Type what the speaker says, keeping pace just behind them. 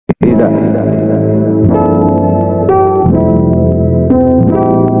You're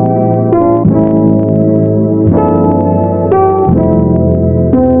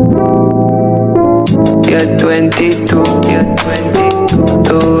 22,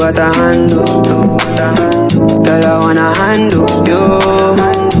 tú atajando. Girl, I wanna handle you.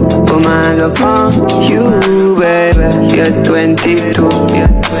 Put my hands upon you, baby. You're 22,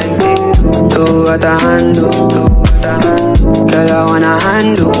 tú atajando. Girl, I wanna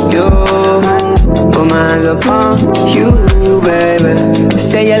handle you. Put my hands upon you, baby.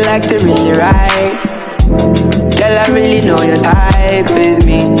 Say you like to really ride. Girl, I really know your type is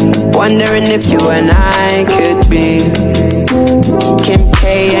me. Wondering if you and I could be Kim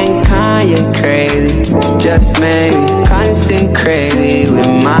K and Kanye crazy. Just maybe constant crazy with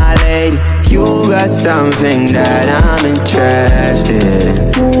my lady. You got something that I'm interested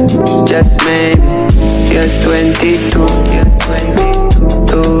in. Just maybe. You're 22,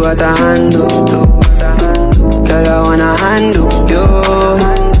 tú atajando. Girl, I wanna handle you.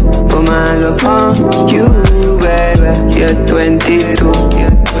 Put my hands upon you, baby. You're 22,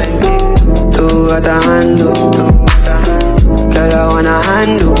 tú atajando. Girl, I wanna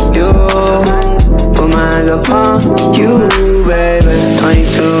handle you. Put my hands upon you, baby.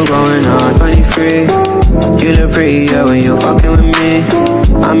 22 going on 23. You look prettier when you're fucking with me.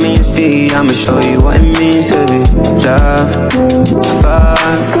 I mean, see, I'ma show you what it means to be loved. Fuck.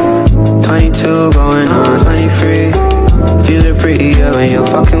 22 going on 23. You look prettier when you're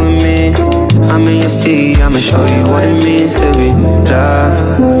fucking with me. I mean, you see, I'ma show you what it means to be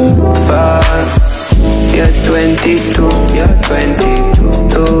loved. Fuck. You're 22,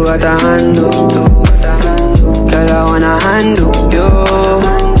 tú atajando. Girl, I wanna handle you.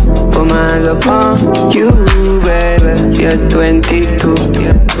 Put my hands upon you, baby. You're 22,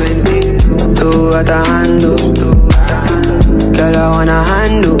 tú atajando. Girl, I wanna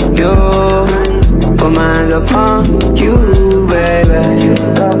handle you. Put my hands upon you, baby.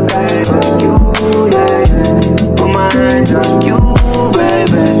 Put my hands on you,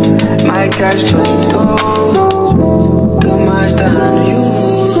 baby. My cash 22, too much to handle you.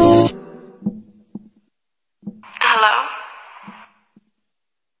 Hello?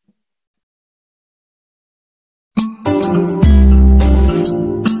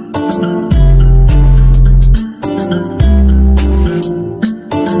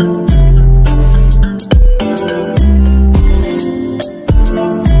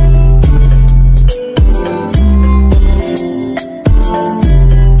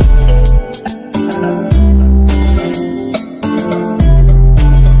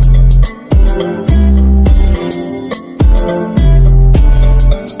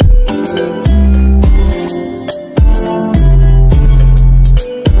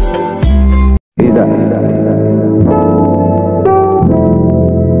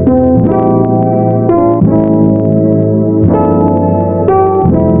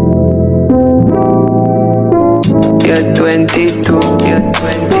 You're 22,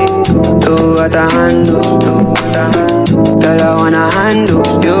 tú atajando. Girl, I wanna handle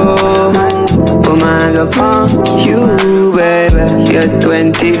you. Put my hands upon you, baby. You're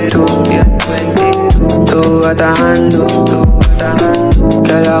 22, tú atajando.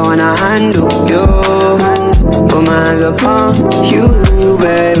 Girl, I wanna handle you. Put my hands upon you,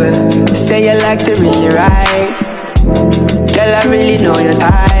 baby. Say you like to really ride. Girl, I really know your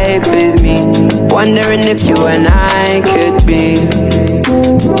type is me. Wondering if you and I could be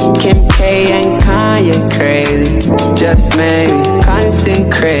Kim K and Kanye crazy. Just maybe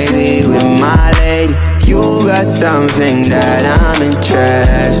constant crazy with my lady. You got something that I'm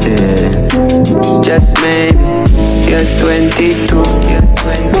interested in. Just maybe. You're 22,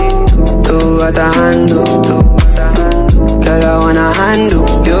 tú atajando. Girl, I wanna handle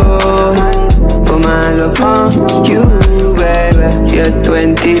you. Put my hands upon you, baby. You're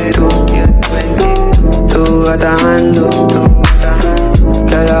 22, tú atajando.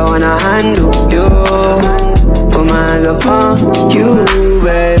 Girl, I wanna handle you. Put my hands upon you,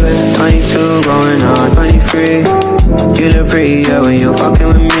 baby. 22 going on 23. You look prettier when you're fucking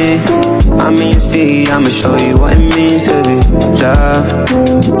with me. I mean, see, I'ma show you what it means to be loved.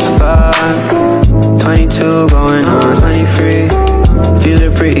 Fuck. 22 going on 23. You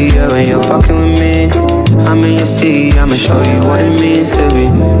look prettier when you're fucking with me. I mean, you see, I'ma show you what it means to be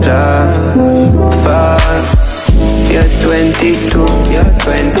loved. Fuck. You're 22,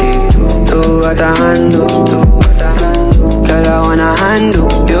 tú atajando. Girl, I wanna handle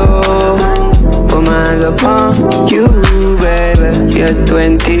you. Put my hands upon you, baby. You're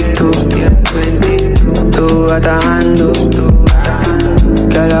 22, tú atajando.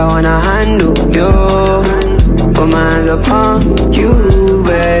 Girl, I wanna handle you. Put my hands upon you,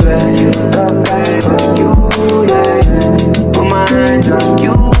 baby.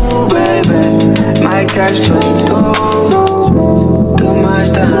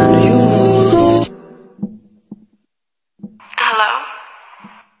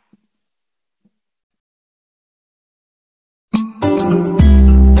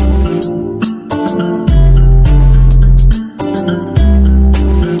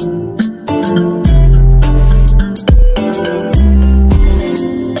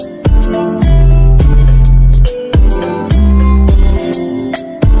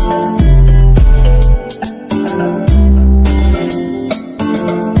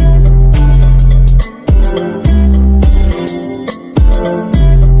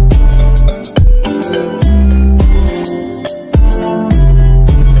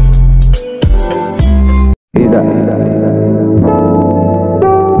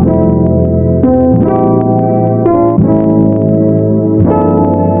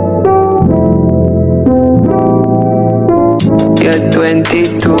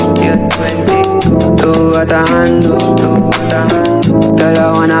 22. Do what I handle. Girl,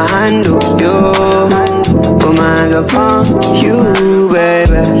 I wanna handle you. Put my hands upon you,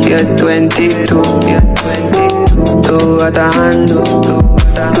 baby. You're 22. Do what I handle.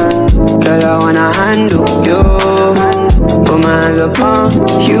 Girl, I wanna handle you. Put my hands upon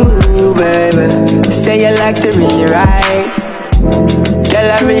you, baby. Say you like to really ride.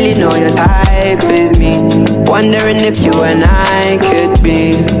 Girl, I really know your type is me. Wondering if you and I could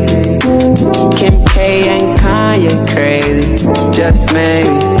be Kim K and Kanye crazy. Just maybe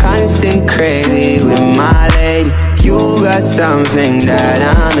constant crazy with my lady. You got something that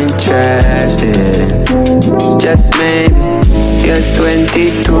I'm interested in. Just maybe you're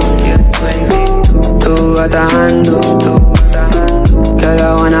 22. Do what I handle. Girl,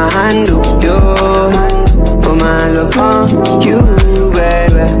 I wanna handle you. Put my hands upon you,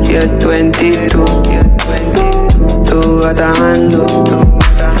 baby. You're 22. Do what I handle.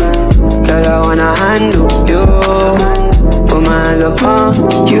 Girl, I wanna handle you. Put my hands upon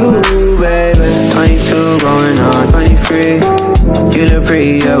you, baby. 22 going on 23. You look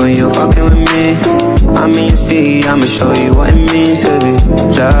prettier when you're fucking with me. I mean, see, I'ma show you what it means to be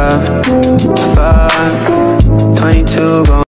loved. Fuck. 22 going